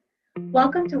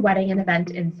Welcome to Wedding and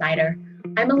Event Insider.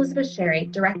 I'm Elizabeth Sherry,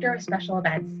 Director of Special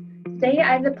Events. Today,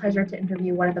 I have the pleasure to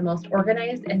interview one of the most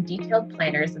organized and detailed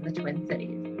planners in the Twin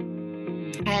Cities.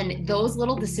 And those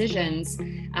little decisions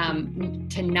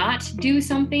to not do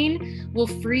something will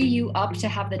free you up to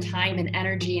have the time and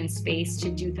energy and space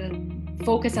to do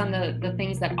focus on the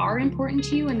things that are important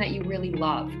to you and that you really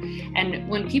love. And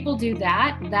when people do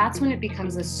that, that's when it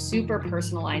becomes a super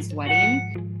personalized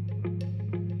wedding.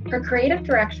 Her creative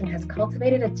direction has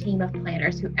cultivated a team of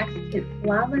planners who execute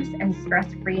flawless and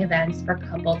stress-free events for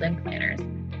couples and planners.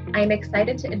 I am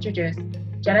excited to introduce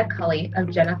Jenna Cully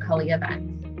of Jenna Cully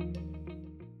Events.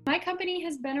 My company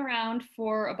has been around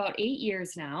for about 8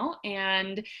 years now,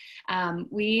 and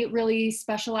we really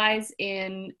specialize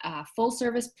in full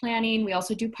service planning. We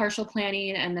also do partial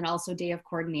planning and then also day of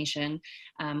coordination.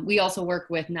 We also work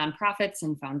with nonprofits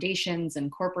and foundations and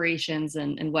corporations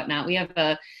and whatnot. We have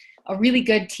a really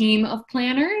good team of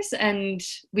planners, and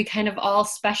we kind of all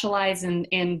specialize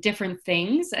in different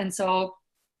things. And so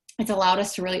it's allowed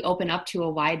us to really open up to a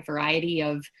wide variety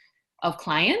of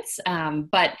clients.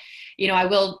 But, you know, I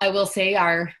will say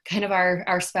our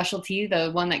specialty,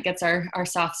 the one that gets our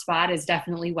soft spot, is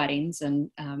definitely weddings. And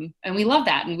we love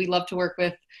that. And we love to work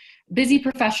with busy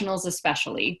professionals,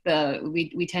 especially.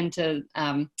 We tend to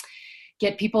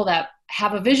get people that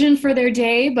have a vision for their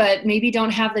day, but maybe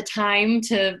don't have the time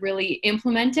to really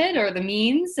implement it or the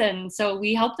means. And so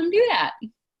we help them do that.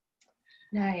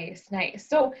 Nice.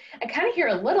 So I kind of hear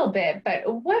a little bit, but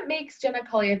what makes Jenna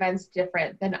Cully Events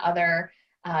different than other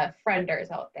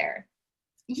frienders out there?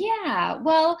 Yeah,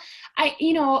 well,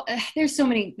 there's so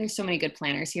many good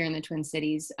planners here in the Twin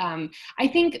Cities. I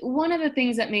think one of the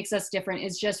things that makes us different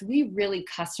is just we really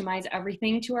customize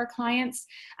everything to our clients.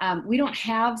 We don't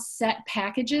have set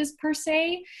packages per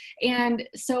se. And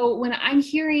so when I'm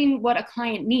hearing what a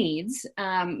client needs,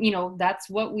 that's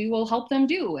what we will help them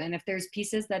do. And if there's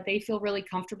pieces that they feel really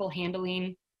comfortable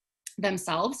handling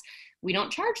themselves, we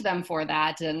don't charge them for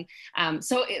that. And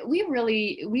we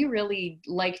really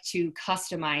like to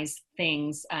customize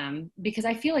things because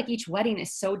I feel like each wedding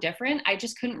is so different. I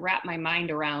just couldn't wrap my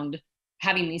mind around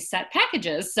having these set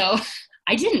packages. So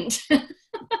I didn't.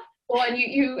 Well, and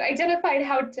you identified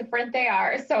how different they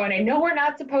are. So, and I know we're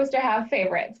not supposed to have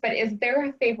favorites, but is there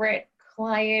a favorite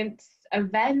client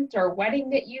event or wedding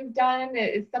that you've done?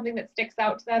 Is something that sticks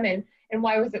out to them, and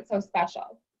why was it so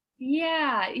special?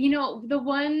 Yeah, the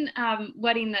one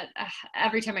wedding that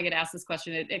every time I get asked this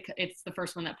question, it's the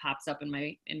first one that pops up in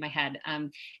my head.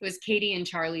 It was Katie and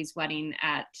Charlie's wedding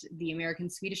at the American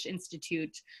Swedish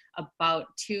Institute about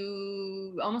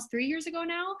almost 3 years ago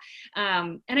now.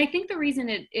 And I think the reason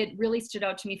it really stood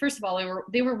out to me, first of all,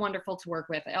 they were wonderful to work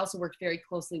with. I also worked very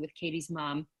closely with Katie's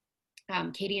mom.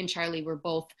 Katie and Charlie were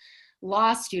both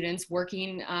law students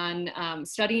working on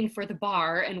studying for the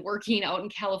bar and working out in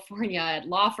California at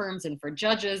law firms and for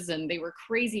judges, and they were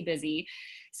crazy busy.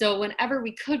 So whenever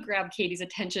we could grab Katie's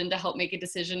attention to help make a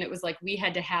decision, it was like we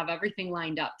had to have everything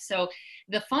lined up. So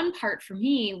the fun part for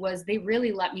me was they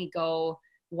really let me go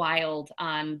wild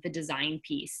on the design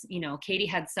piece. Katie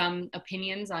had some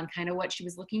opinions on kind of what she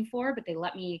was looking for, but they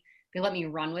let me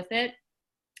run with it.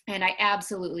 And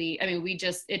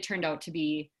it turned out to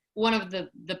be one of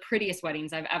the prettiest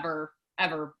weddings I've ever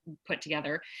put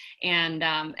together. And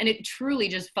it truly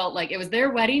just felt like it was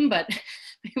their wedding, but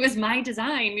it was my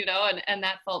design, and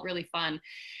that felt really fun.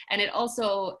 And it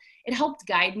helped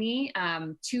guide me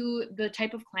to the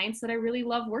type of clients that I really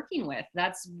love working with.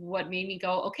 That's what made me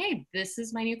go, okay, this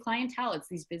is my new clientele. It's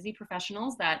these busy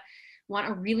professionals that want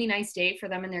a really nice day for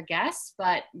them and their guests,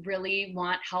 but really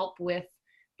want help with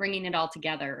bringing it all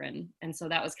together. And so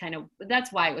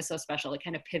that's why it was so special. It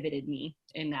kind of pivoted me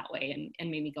in that way and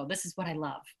made me go, this is what I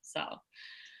love. So.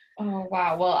 Oh,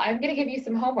 wow. Well, I'm going to give you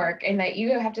some homework, and that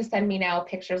you have to send me now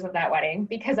pictures of that wedding,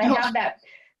 because I have that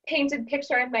painted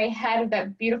picture in my head of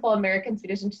that beautiful American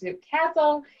Swedish Institute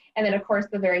castle. And then, of course,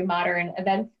 the very modern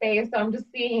event space. So I'm just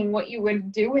seeing what you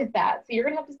would do with that. So you're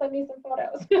going to have to send me some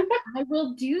photos. I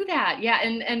will do that. Yeah.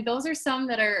 And those are some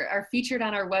that are featured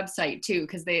on our website too,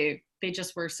 because they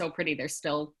just were so pretty. They're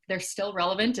still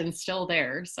relevant and still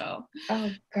there. So.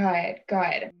 Oh,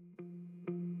 good.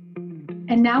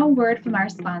 And now a word from our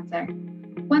sponsor.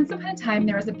 Once upon a time,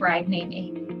 there was a bride named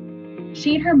Amy.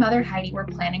 She and her mother Heidi were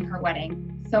planning her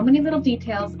wedding. So many little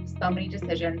details, so many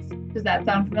decisions. Does that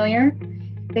sound familiar?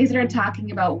 They started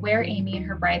talking about where Amy and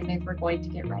her bridesmaids were going to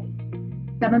get ready.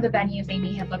 Some of the venues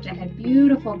Amy had looked at had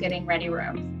beautiful getting ready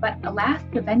rooms, but alas,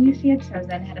 the venue she had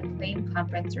chosen had a plain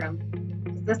conference room.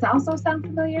 Does this also sound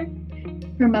familiar?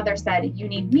 Her mother said, "You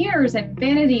need mirrors and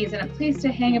vanities and a place to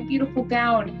hang a beautiful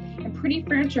gown and pretty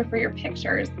furniture for your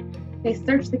pictures." They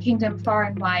searched the kingdom far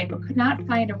and wide, but could not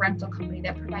find a rental company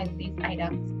that provides these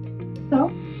items.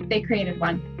 So they created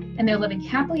one, and they're living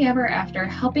happily ever after,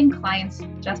 helping clients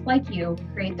just like you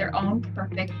create their own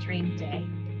perfect dream day.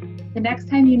 The next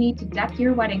time you need to deck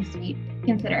your wedding suite,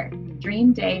 consider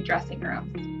Dream Day dressing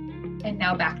rooms. And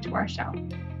now back to our show.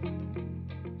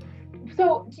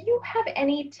 So do you have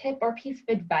any tip or piece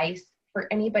of advice for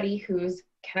anybody who's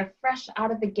kind of fresh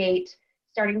out of the gate,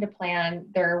 starting to plan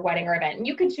their wedding or event? And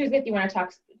you can choose if you want to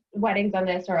talk weddings on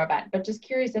this or event, but just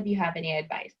curious if you have any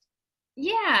advice.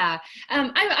 Yeah,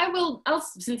 I'll,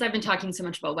 since I've been talking so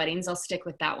much about weddings, I'll stick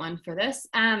with that one for this.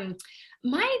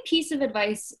 My piece of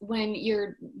advice when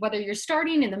whether you're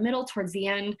starting in the middle, towards the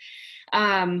end,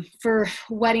 for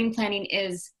wedding planning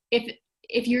is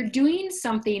if you're doing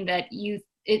something that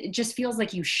it just feels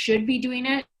like you should be doing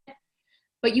it,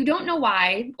 but you don't know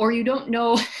why, or you don't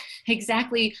know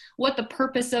exactly what the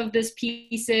purpose of this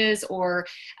piece is, or,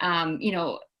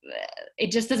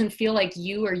 it just doesn't feel like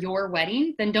you or your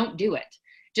wedding, then don't do it.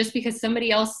 Just because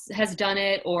somebody else has done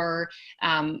it, or,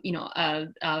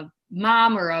 a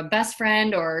mom or a best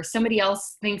friend or somebody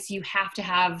else thinks you have to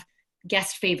have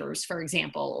guest favors, for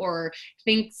example, or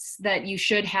thinks that you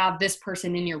should have this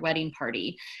person in your wedding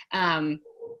party. Don't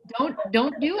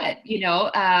do it,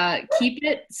 keep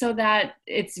it so that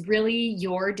it's really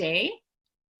your day.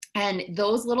 And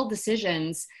those little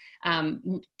decisions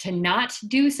to not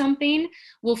do something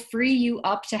will free you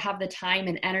up to have the time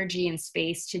and energy and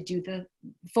space to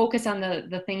focus on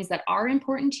the things that are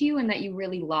important to you and that you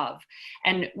really love.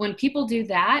 And when people do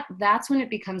that, that's when it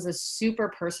becomes a super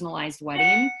personalized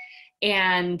wedding.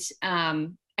 And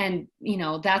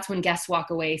that's when guests walk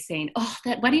away saying, oh,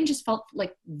 that wedding just felt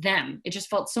like them. It just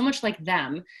felt so much like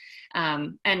them.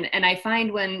 And I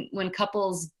find when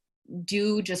couples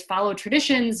do just follow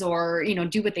traditions or,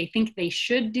 do what they think they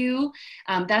should do,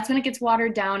 that's when it gets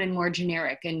watered down and more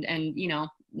generic and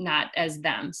not as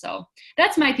them. So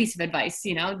that's my piece of advice,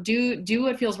 do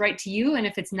what feels right to you. And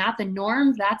if it's not the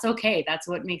norm, that's okay. That's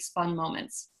what makes fun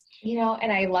moments.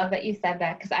 And I love that you said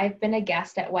that, because I've been a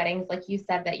guest at weddings, like you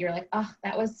said, that you're like, oh,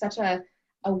 that was such a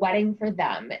wedding for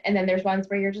them. And then there's ones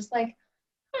where you're just like,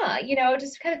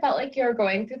 just kind of felt like you're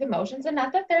going through the motions, and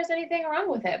not that there's anything wrong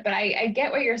with it, but I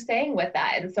get what you're saying with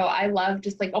that. And so I love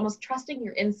just like almost trusting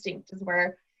your instinct is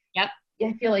where Yep.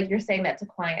 I feel like you're saying that to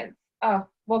clients. Oh,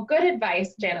 well, good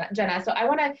advice, Jenna. So I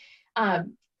want to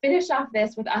finish off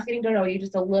this with us getting to know you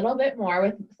just a little bit more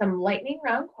with some lightning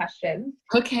round questions.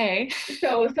 Okay.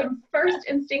 So some first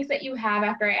instincts that you have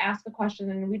after I ask a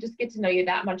question, and we just get to know you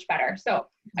that much better. So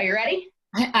are you ready?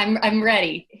 I'm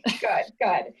ready.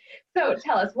 Good. So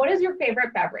tell us, what is your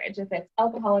favorite beverage? If it's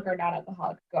alcoholic or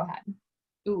non-alcoholic, go ahead.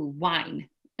 Ooh, wine.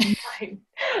 Wine.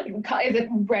 Is it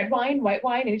red wine, white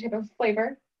wine, any type of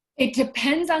flavor? It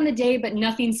depends on the day, but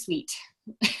nothing sweet.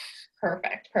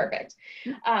 Perfect.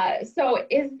 So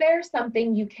is there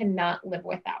something you cannot live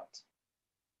without?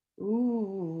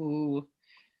 Ooh.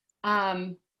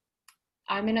 I'm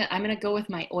gonna go with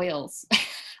my oils.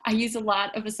 I use a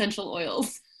lot of essential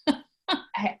oils.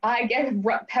 I get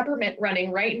peppermint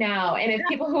running right now. And if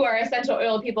people who are essential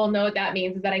oil people know what that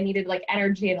means, is that I needed like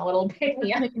energy and a little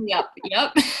pick-me-up.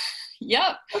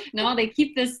 Yep. No, they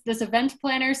keep this event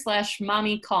planner /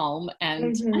 mommy calm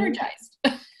and energized.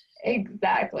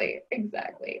 Exactly.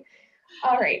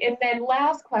 All right. And then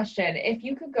last question, if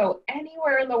you could go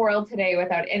anywhere in the world today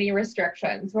without any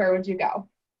restrictions, where would you go?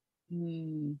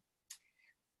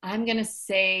 I'm going to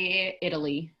say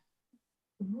Italy.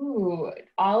 Ooh,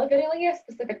 all of Italy, a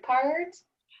specific part?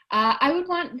 I'd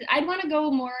want to go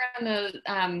more on the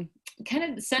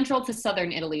kind of central to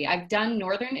southern Italy. I've done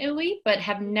northern Italy, but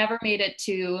have never made it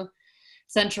to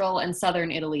central and southern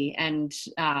Italy, and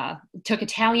took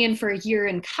Italian for a year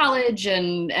in college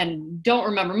and don't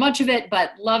remember much of it,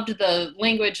 but loved the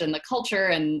language and the culture.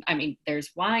 And I mean,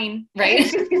 there's wine, right? I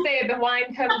was just gonna say the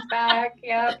wine comes back.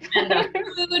 Yep. And the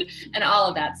food and all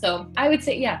of that. So I would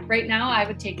say, right now I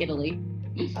would take Italy.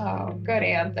 Oh, good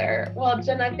answer. Well,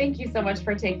 Jenna, thank you so much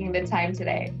for taking the time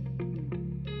today.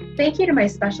 Thank you to my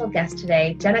special guest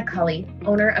today, Jenna Cully,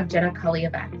 owner of Jenna Cully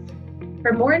Events.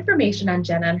 For more information on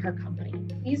Jenna and her company,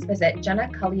 please visit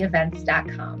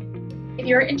jennacullyevents.com. If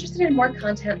you're interested in more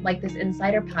content like this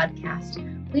Insider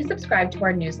podcast, please subscribe to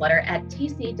our newsletter at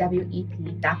tcwep.com.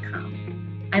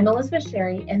 I'm Elizabeth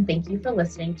Sherry, and thank you for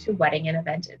listening to Wedding and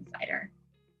Event Insider.